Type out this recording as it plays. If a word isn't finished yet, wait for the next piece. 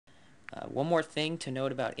One more thing to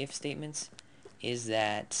note about if statements is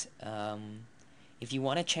that if you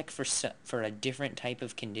want to check for a different type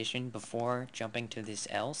of condition before jumping to this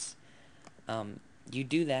else, um, you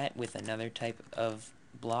do that with another type of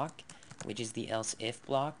block, which is the else if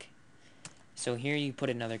block. So here you put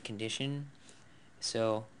another condition.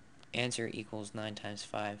 So answer equals 9 times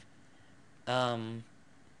 5. Um,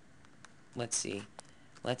 let's see.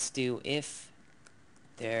 Let's do if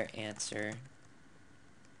their answer.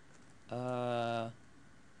 Oh,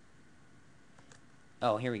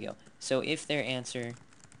 here we go. So if their answer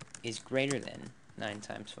is greater than 9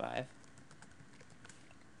 times 5,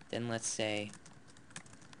 then let's say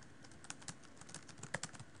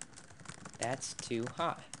that's too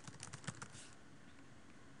high.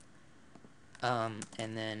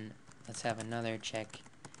 And then let's have another check.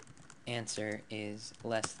 Answer is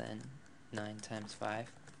less than 9 times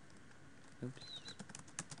 5. Oops.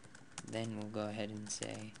 Then we'll go ahead and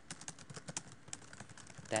say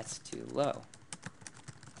that's too low.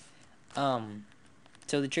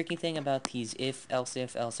 So the tricky thing about these if, else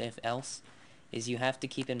if, else if, else is you have to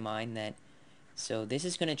keep in mind that, so this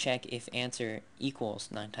is going to check if answer equals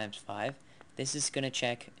 9 times 5. This is going to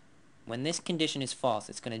check, when this condition is false,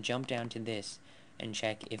 it's going to jump down to this and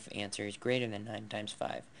check if answer is greater than 9 times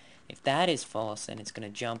 5. If that is false, then it's going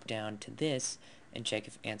to jump down to this and check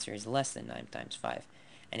if answer is less than 9 times 5.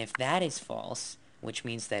 And if that is false, which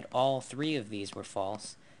means that all three of these were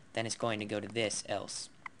false, then it's going to go to this else.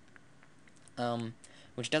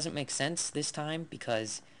 Which doesn't make sense this time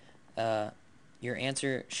because your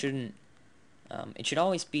answer shouldn't, it should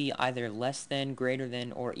always be either less than, greater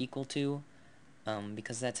than, or equal to,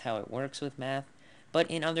 because that's how it works with math.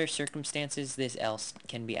 But in other circumstances, this else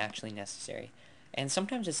can be actually necessary. And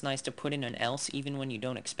sometimes it's nice to put in an else even when you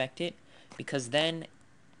don't expect it, because then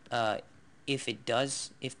if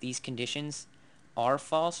these conditions are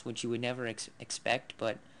false, which you would never expect,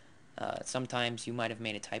 but sometimes you might have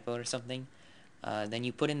made a typo or something, then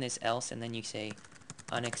you put in this else and then you say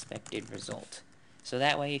unexpected result. So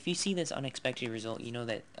that way, if you see this unexpected result, you know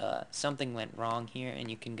that something went wrong here, and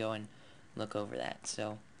you can go and look over that.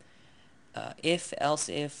 So if, else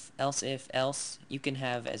if, else if, else, you can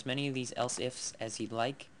have as many of these else ifs as you'd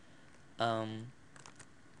like.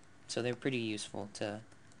 So they're pretty useful to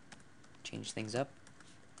change things up.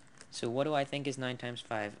 So what do I think is 9 times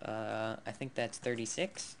 5? I think that's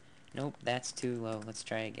 36. Nope, that's too low. Let's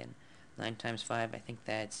try again. 9 times 5, I think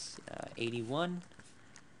that's 81.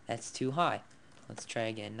 That's too high. Let's try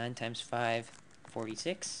again. 9 times 5,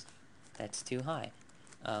 46. That's too high.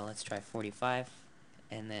 Let's try 45,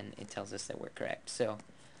 and then it tells us that we're correct. So,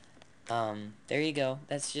 there you go.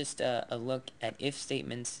 That's just a look at if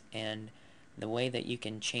statements and the way that you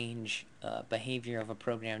can change behavior of a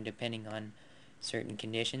program depending on certain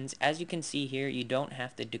conditions. As you can see here, you don't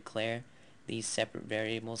have to declare these separate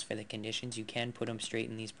variables for the conditions. You can put them straight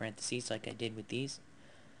in these parentheses like I did with these.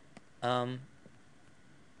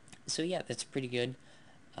 So yeah, that's pretty good.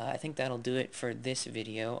 I think that'll do it for this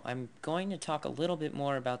video. I'm going to talk a little bit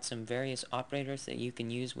more about some various operators that you can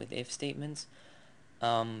use with if statements,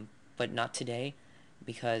 but not today,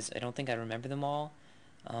 because I don't think I remember them all.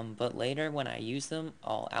 But later, when I use them,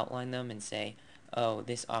 I'll outline them and say, oh,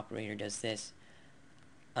 this operator does this.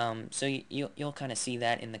 So you'll kind of see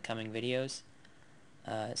that in the coming videos.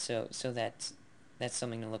 So that's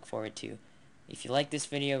something to look forward to. If you like this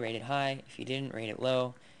video, rate it high. If you didn't, rate it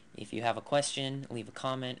low. If you have a question, leave a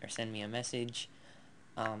comment or send me a message.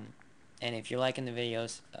 And if you're liking the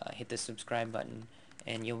videos, hit the subscribe button,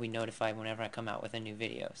 and you'll be notified whenever I come out with a new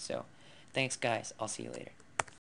video. So, thanks guys. I'll see you later.